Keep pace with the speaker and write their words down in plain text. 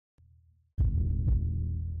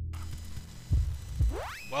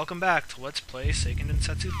Welcome back to Let's Play Seiken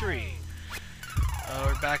Densetsu 3.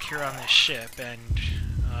 We're back here on this ship, and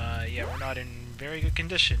yeah, we're not in very good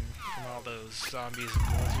condition from all those zombies and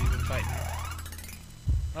ghouls we've been fighting.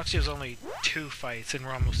 Actually, it was only 2 fights, and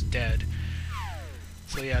we're almost dead.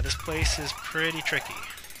 So yeah, this place is pretty tricky.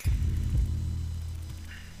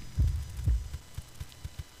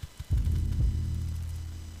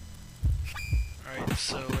 Alright,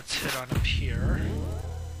 so let's head on up here.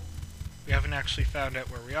 We haven't actually found out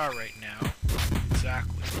where we are right now.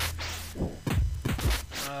 Exactly.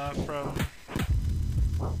 From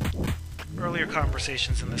earlier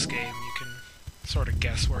conversations in this game, you can sort of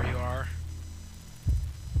guess where you are.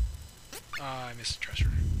 I missed a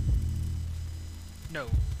treasure. No.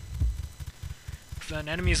 Then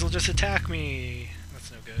enemies will just attack me.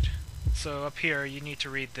 That's no good. So up here, you need to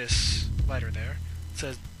read this letter there. It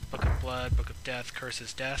says, Book of Blood, Book of Death,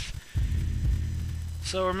 Curses Death.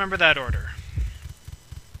 So remember that order.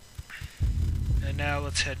 And now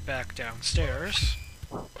let's head back downstairs.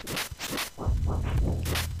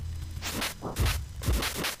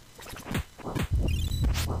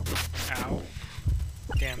 Ow.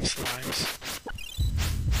 Damn slimes.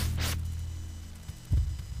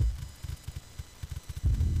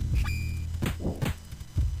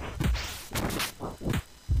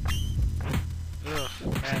 Ugh,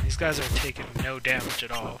 man, these guys are taking no damage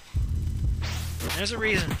at all. And there's a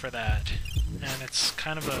reason for that, and it's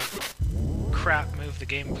kind of a crap move the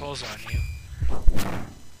game pulls on you.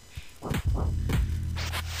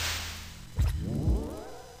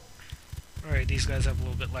 Alright, these guys have a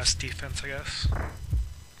little bit less defense, I guess.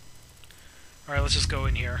 Alright, let's just go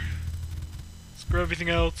in here. Screw everything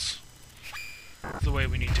else. That's the way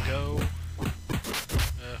we need to go.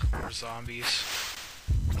 Ugh, more zombies.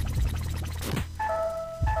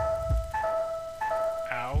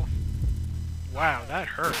 Ow. Wow, that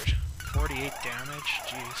hurt. 48 damage,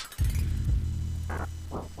 jeez.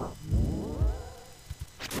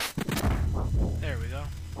 There we go.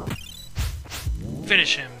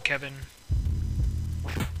 Finish him, Kevin.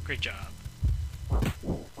 Great job.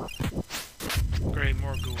 Great,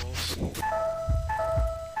 more ghouls.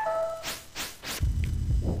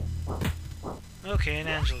 Okay, and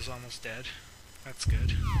Angela's almost dead. That's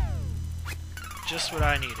good. Just what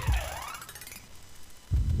I needed.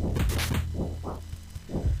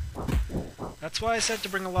 That's why I said to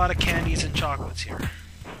bring a lot of candies and chocolates here.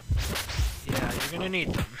 Yeah, you're gonna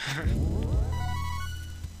need them.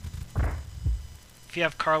 If you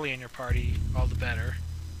have Carly in your party, all the better.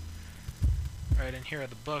 Alright, and here are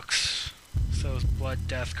the books. So is Blood,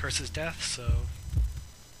 Death, Curses, Death, so...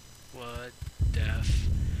 Blood, Death,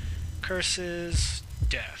 Curses,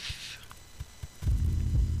 Death.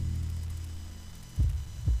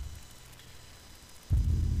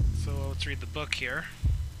 So let's read the book here.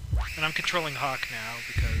 And I'm controlling Hawk now,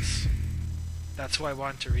 because that's why I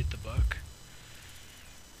want to read the book.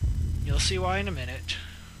 You'll see why in a minute.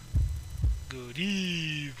 Good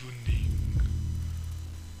evening.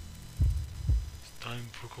 It's time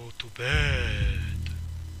to go to bed.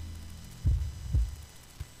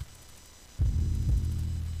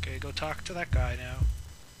 Okay, go talk to that guy now.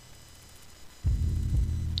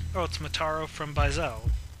 Oh, it's Mataro from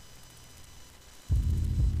Bizel.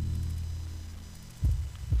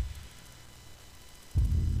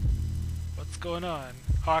 What's going on?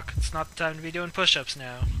 Hawk, it's not the time to be doing push-ups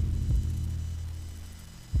now.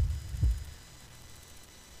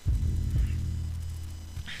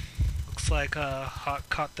 Looks like Hawk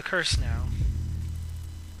caught the curse now.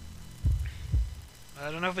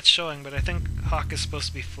 I don't know if it's showing, but I think Hawk is supposed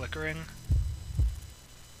to be flickering.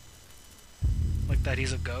 Like that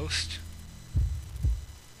he's a ghost.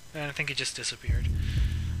 And I think he just disappeared.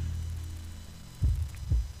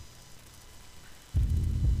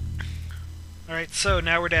 Alright, so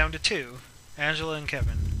now we're down to 2. Angela and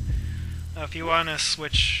Kevin. Now if you want to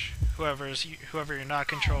switch whoever you're not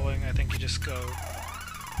controlling, I think you just go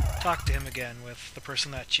talk to him again with the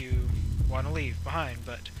person that you want to leave behind,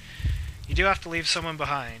 but you do have to leave someone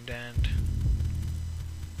behind, and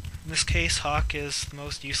in this case, Hawk is the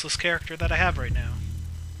most useless character that I have right now,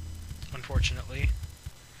 unfortunately.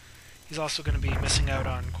 He's also going to be missing out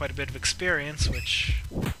on quite a bit of experience, which,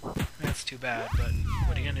 that's too bad, but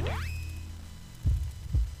what are you going to do?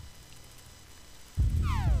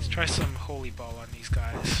 Let's try some Holy Ball on these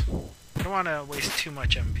guys. I don't want to waste too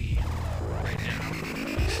much MP right now,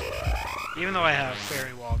 even though I have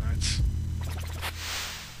Fairy Walnuts.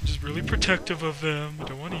 I'm just really protective of them. I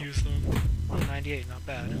don't want to use them. Oh, 98, not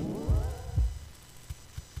bad.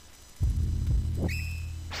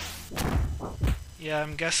 Yeah,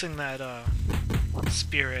 I'm guessing that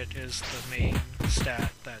Spirit is the main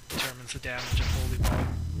stat that determines the damage of Holy Ball,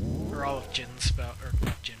 or all of Jin's spell, or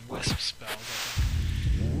not Jin, Wisp's spells, I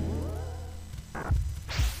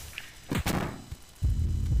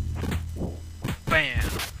think. Bam!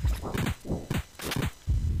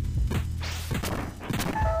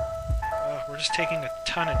 We're just taking a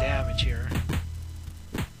ton of damage here.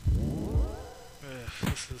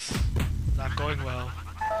 This is not going well.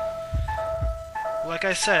 Like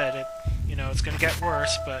I said, it's gonna get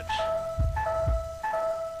worse, but...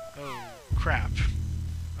 Oh, crap.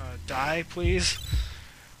 Die, please?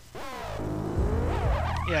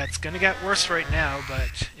 Yeah, it's gonna get worse right now,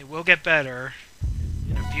 but it will get better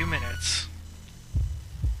in a few minutes.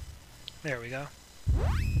 There we go.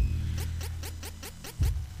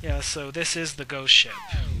 Yeah, so this is the ghost ship.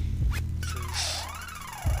 This is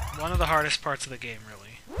one of the hardest parts of the game,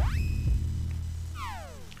 really.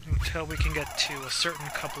 Until we can get to a certain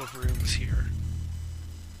couple of rooms here.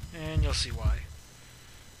 And you'll see why.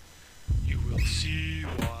 You will see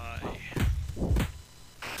why.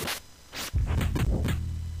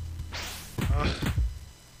 Ugh.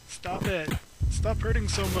 Stop it! Stop hurting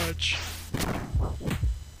so much!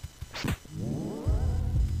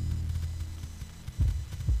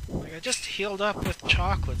 Like, I just healed up with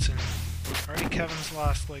chocolates and already Kevin's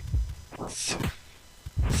lost like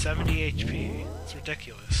 70 HP. It's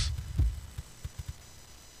ridiculous.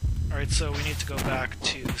 Alright, so we need to go back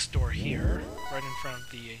to this door here, right in front of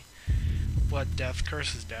the Blood Death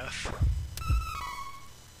Curses Death.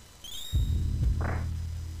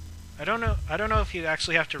 I don't know if you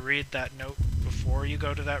actually have to read that note before you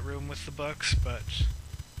go to that room with the books, but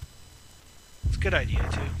it's a good idea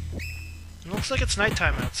too. It looks like it's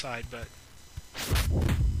nighttime outside, but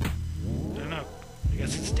I don't know. I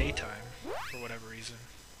guess it's daytime for whatever reason.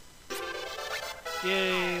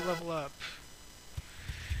 Yay, level up.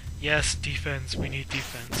 Yes, defense. We need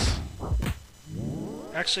defense.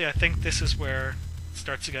 Actually, I think this is where it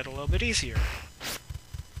starts to get a little bit easier.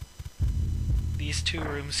 These two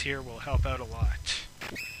rooms here will help out a lot.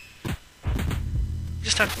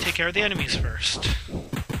 Just have to take care of the enemies first.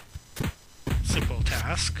 Simple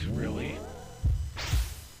task, really.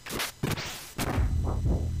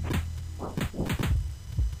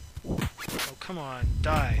 Oh, come on,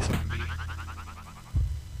 die, zombie.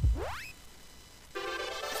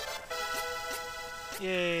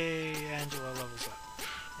 Yay, Angela levels up.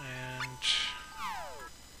 And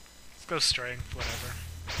let's go strength, whatever.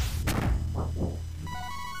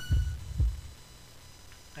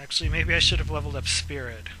 Actually, maybe I should have leveled up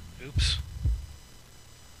spirit. Oops.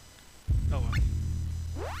 Oh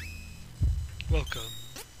well. Welcome.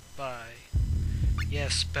 Bye.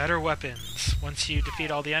 Yes, better weapons. Once you defeat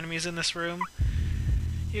all the enemies in this room,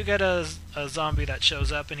 you get a zombie that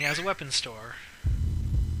shows up and he has a weapon store.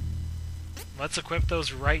 Let's equip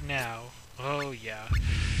those right now. Oh yeah.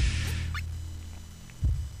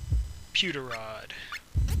 Pewter rod.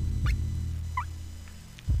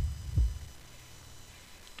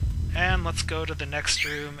 And let's go to the next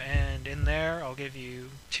room, and in there I'll give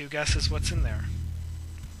you 2 guesses what's in there.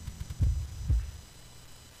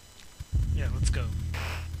 Yeah, let's go.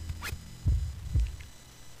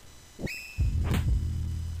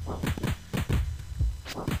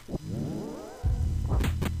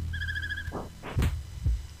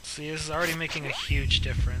 See, this is already making a huge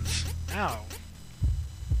difference. Ow.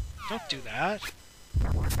 Don't do that.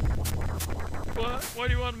 What? Why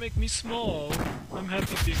do you want to make me small? I'm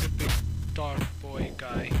happy being a big dog boy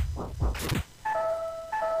guy.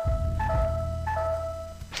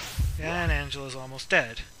 And Angela's almost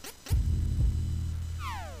dead.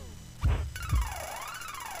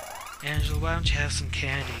 Angela, why don't you have some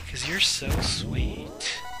candy? 'Cause you're so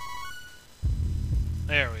sweet.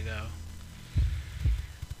 There we go.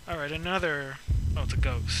 Alright, another... oh, it's a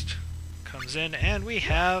ghost. Comes in, and we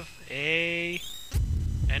have an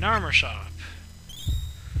armor shop.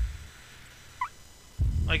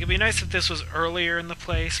 Like, it'd be nice if this was earlier in the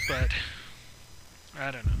place, but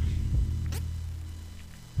I don't know.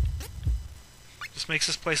 Just makes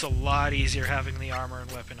this place a lot easier having the armor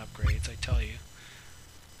and weapon upgrades, I tell you.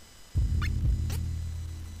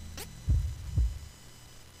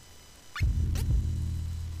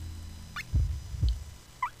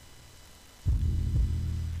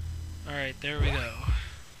 Alright, there we go.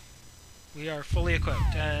 We are fully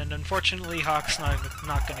equipped, and unfortunately Hawk's not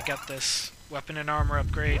going to get this weapon and armor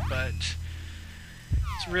upgrade, but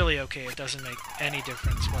it's really okay. It doesn't make any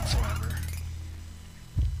difference whatsoever.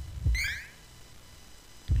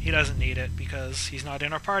 He doesn't need it because he's not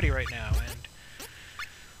in our party right now, and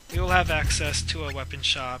we will have access to a weapon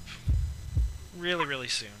shop really, really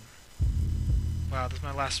soon. Wow, this is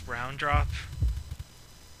my last round drop.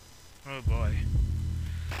 Oh boy.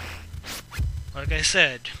 Like I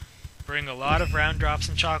said, bring a lot of round drops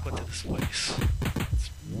and chocolate to this place. It's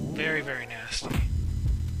very, very nasty.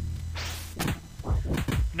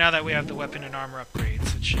 Now that we have the weapon and armor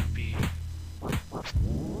upgrades, it should be...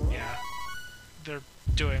 yeah. They're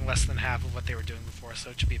doing less than half of what they were doing before, so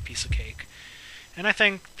it should be a piece of cake. And I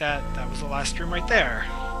think that was the last room right there.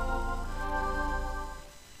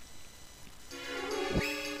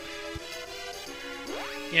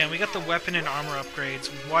 Yeah, we got the weapon and armor upgrades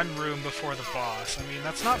one room before the boss. I mean,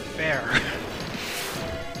 that's not fair.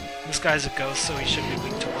 This guy's a ghost, so he should be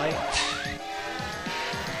weak to light.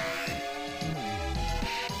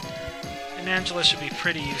 And Angela should be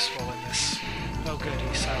pretty useful in this. Oh good,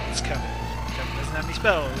 he silenced Kevin. Kevin doesn't have any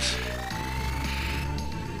spells.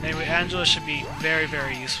 Anyway, Angela should be very,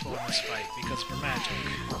 very useful in this fight because of her magic.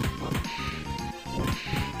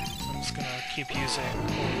 So I'm just gonna keep using...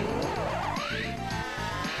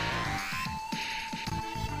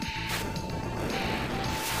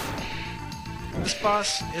 This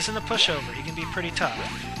boss isn't a pushover, he can be pretty tough.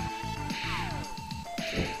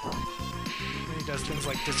 He does things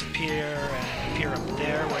like disappear and appear up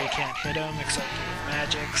there where you can't hit him except with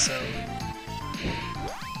magic, so...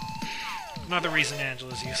 Another reason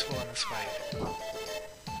Angela's useful in this fight.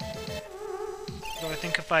 Though I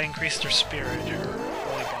think if I increased her spirit, her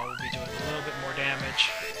holy ball would be doing a little bit more damage.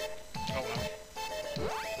 Oh well.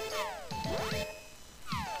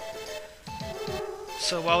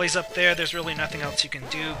 So while he's up there, there's really nothing else you can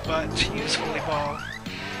do but use Holy Ball.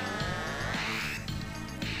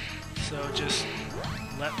 So just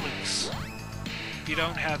let loose. If you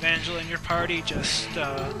don't have Angela in your party, just,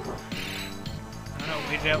 I don't know,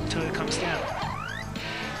 wait it out until it comes down.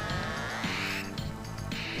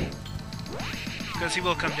 Because he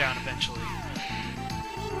will come down eventually.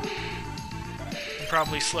 I'm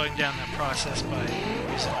probably slowing down that process by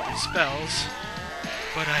using all these spells.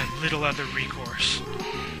 But I have little other recourse.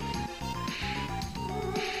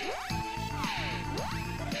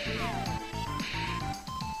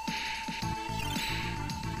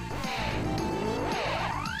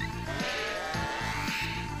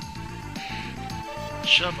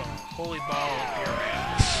 Shove a holy ball up your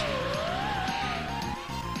ass.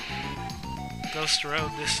 Ghost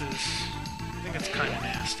Road, this is... I think it's kind of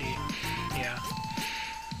nasty. Yeah.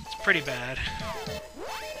 It's pretty bad.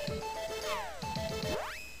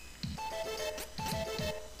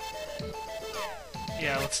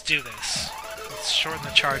 Yeah, let's do this. Let's shorten the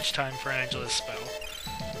charge time for Angela's spell.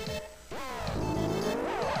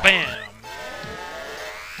 Bam!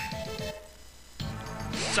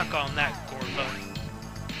 Suck on that, Gorba.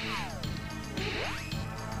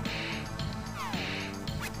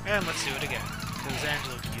 And let's do it again, because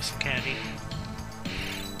Angela could use some candy.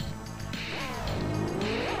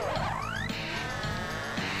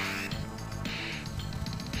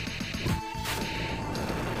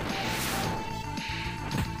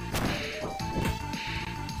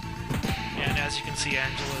 And as you can see,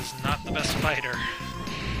 Angela's not the best fighter.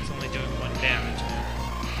 It's only doing 1 damage.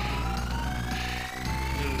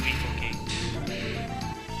 Ooh, Evil Gate.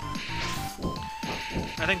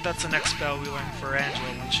 I think that's the next spell we learn for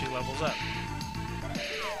Angela when she levels up.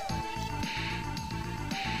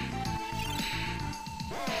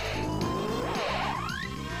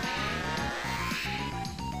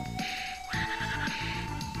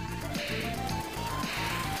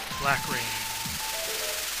 Black Rain.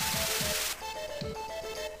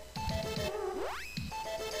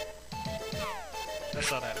 I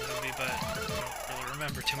saw that movie, but I don't really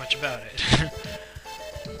remember too much about it.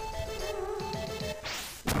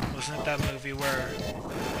 Wasn't it that movie where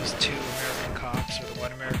those 2 American cops, or the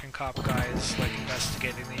 1 American cop guy is like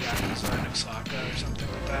investigating the Yakuza in Osaka or something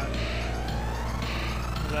like that?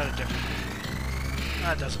 Or was that a different movie?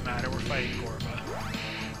 That doesn't matter, we're fighting Gorba.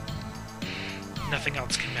 Nothing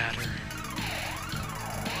else can matter.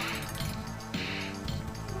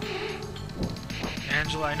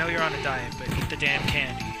 Angela, I know you're on a diet, but eat the damn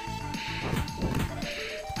candy.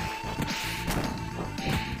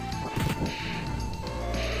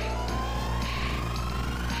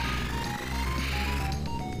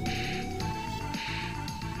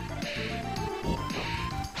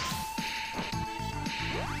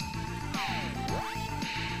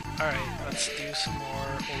 Alright, let's do some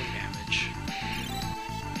more holy damage.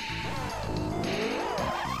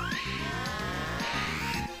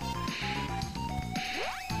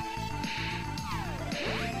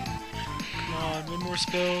 Come on, one more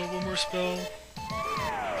spell, one more spell.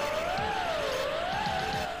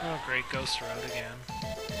 Oh great, Ghost Road again.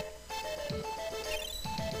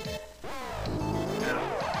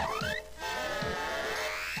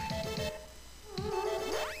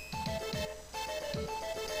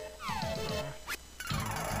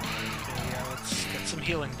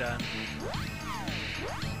 healing done.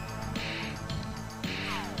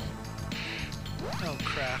 Oh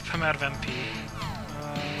crap, I'm out of MP.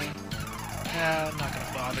 I'm not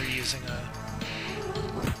gonna bother using a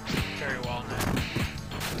Fairy Wall now.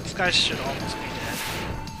 This guy should almost be dead.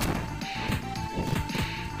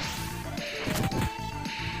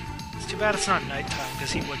 It's too bad it's not nighttime,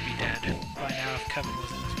 because he would be dead by now if Kevin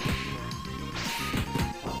was in his room.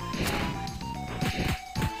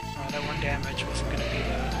 Oh, that one damage wasn't gonna be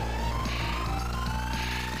the...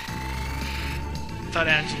 I thought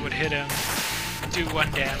Angela would hit him, do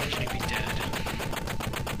one damage, and he'd be dead.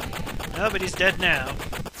 No, but he's dead now.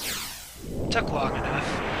 Took long enough.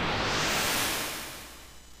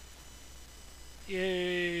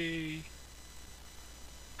 Yay!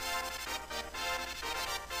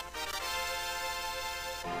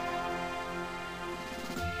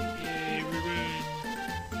 Yay, we win!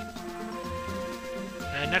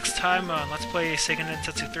 And next time on Let's Play Seiken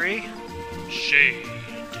Densetsu 3, Shade.